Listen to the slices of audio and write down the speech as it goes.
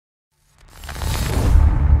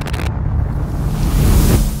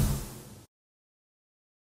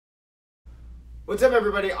What's up,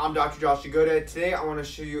 everybody? I'm Dr. Josh Jagoda. Today I want to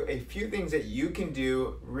show you a few things that you can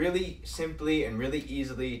do really simply and really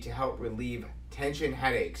easily to help relieve tension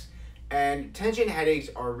headaches. And tension headaches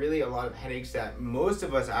are really a lot of headaches that most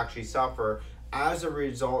of us actually suffer as a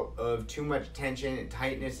result of too much tension and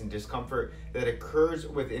tightness and discomfort that occurs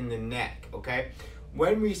within the neck, okay?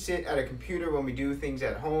 When we sit at a computer, when we do things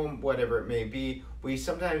at home, whatever it may be, we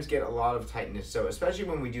sometimes get a lot of tightness. So especially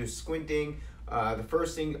when we do squinting, the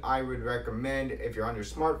first thing I would recommend if you're on your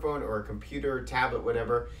smartphone or a computer, tablet,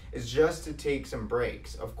 whatever, is just to take some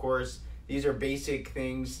breaks. Of course, these are basic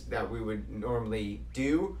things that we would normally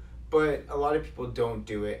do, but a lot of people don't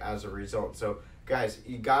do it as a result. So guys,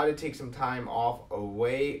 you gotta take some time off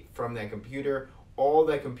away from that computer. All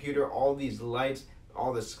these lights,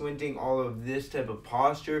 all the squinting, all of this type of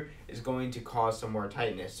posture is going to cause some more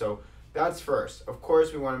tightness. So that's first. Of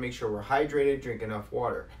course, we wanna make sure we're hydrated, drink enough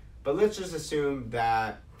water. But let's just assume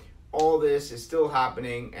that all this is still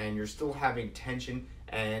happening and you're still having tension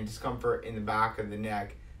and discomfort in the back of the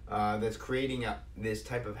neck that's creating this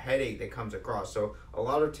type of headache that comes across. So a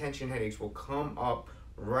lot of tension headaches will come up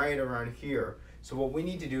right around here. So what we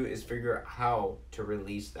need to do is figure out how to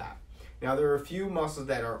release that. Now, there are a few muscles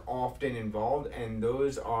that are often involved, and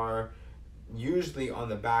those are usually on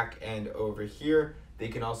the back end over here. They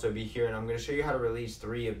can also be here, and I'm going to show you how to release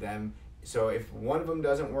 3 of them. So if one of them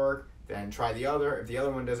doesn't work, then try the other. If the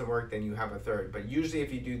other one doesn't work, then you have a third. But usually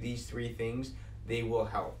if you do these 3 things, they will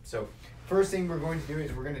help. So first thing we're going to do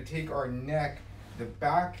is we're going to take our neck, the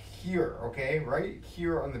back here, okay? Right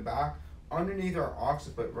here on the back, underneath our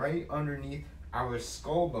occiput, right underneath our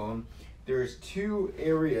skull bone, there's 2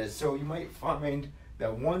 areas. So you might find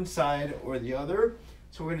that one side or the other.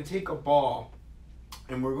 So we're going to take a ball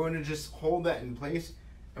and we're going to just hold that in place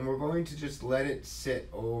and we're going to just let it sit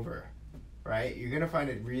over. Right? You're going to find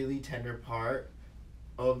a really tender part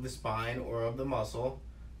of the spine or of the muscle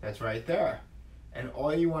that's right there. And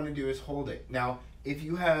all you want to do is hold it. Now, if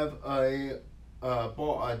you have a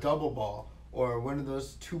double ball or one of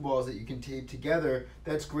those 2 balls that you can tape together,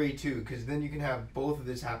 that's great too, because then you can have both of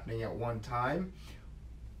this happening at one time.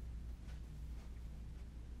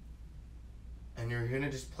 And you're going to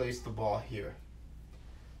just place the ball here.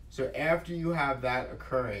 So after you have that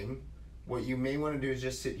occurring, what you may want to do is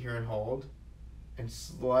just sit here and hold, and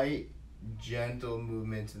slight, gentle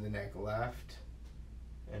movements in the neck, left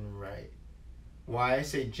and right. Why I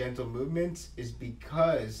say gentle movements is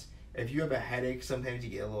because if you have a headache, sometimes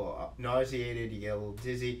you get a little nauseated, you get a little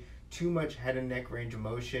dizzy. Too much head and neck range of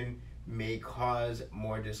motion may cause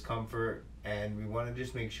more discomfort, and we want to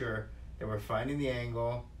just make sure that we're finding the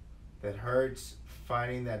angle that hurts,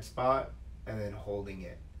 finding that spot, and then holding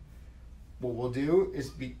it. What we'll do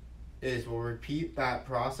is we'll repeat that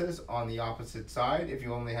process on the opposite side. If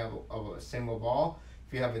you only have a single ball,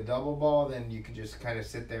 if you have a double ball, then you can just kind of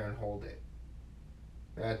sit there and hold it.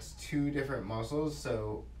 That's 2 different muscles,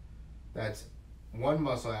 so that's one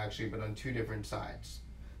muscle actually, but on 2 different sides.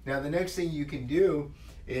 Now the next thing you can do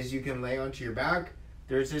is you can lay onto your back.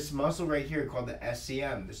 There's this muscle right here called the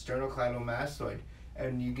SCM, the sternocleidomastoid,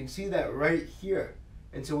 and you can see that right here.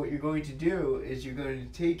 And so what you're going to do is you're going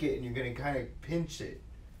to take it and you're going to kind of pinch it.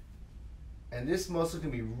 And this muscle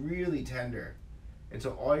can be really tender. And so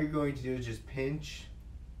all you're going to do is just pinch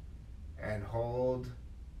and hold,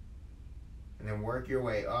 and then work your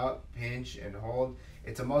way up, pinch and hold.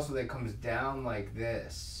 It's a muscle that comes down like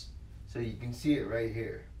this. So you can see it right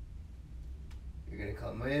here. You're gonna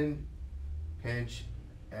come in, pinch,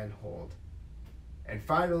 and hold. And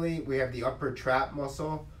finally, we have the upper trap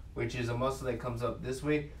muscle, which is a muscle that comes up this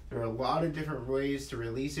way. There are a lot of different ways to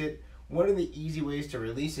release it. One of the easy ways to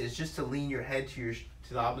release it is just to lean your head to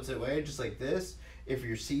the opposite way, just like this, if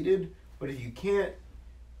you're seated. But if you can't,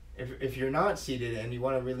 if you're not seated and you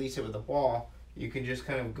want to release it with a ball, you can just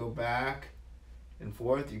kind of go back and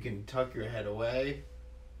forth. You can tuck your head away,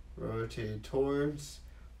 rotate it towards,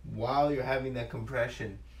 while you're having that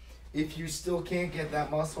compression. If you still can't get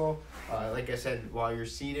that muscle, like I said, while you're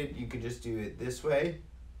seated, you could just do it this way,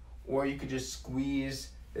 or you could just squeeze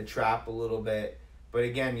the trap a little bit. But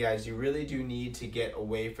again, guys, you really do need to get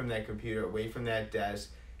away from that computer, away from that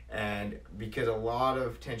desk, and because a lot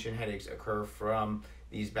of tension headaches occur from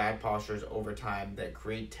these bad postures over time that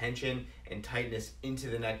create tension and tightness into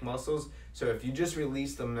the neck muscles. So if you just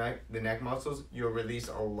release the neck muscles, you'll release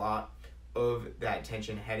a lot of that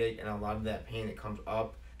tension headache and a lot of that pain that comes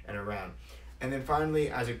up and around. And then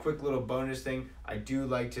finally, as a quick little bonus thing, I do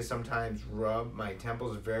like to sometimes rub my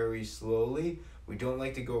temples very slowly. We don't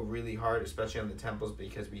like to go really hard, especially on the temples,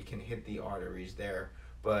 because we can hit the arteries there.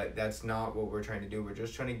 But that's not what we're trying to do. We're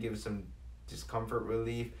just trying to give some discomfort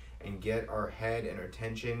relief and get our head and our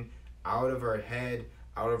tension out of our head,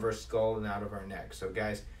 out of our skull, and out of our neck. So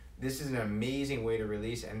guys, this is an amazing way to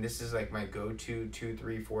release, and this is like my go-to 2,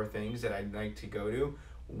 3, 4 things that I'd like to go to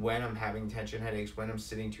when I'm having tension headaches, when I'm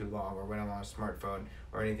sitting too long, or when I'm on a smartphone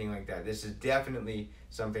or anything like that. This is definitely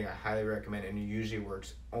something I highly recommend, and it usually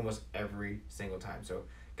works almost every single time. So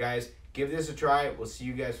guys, give this a try. We'll see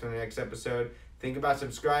you guys for the next episode. Think about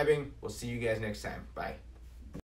subscribing. We'll see you guys next time. Bye.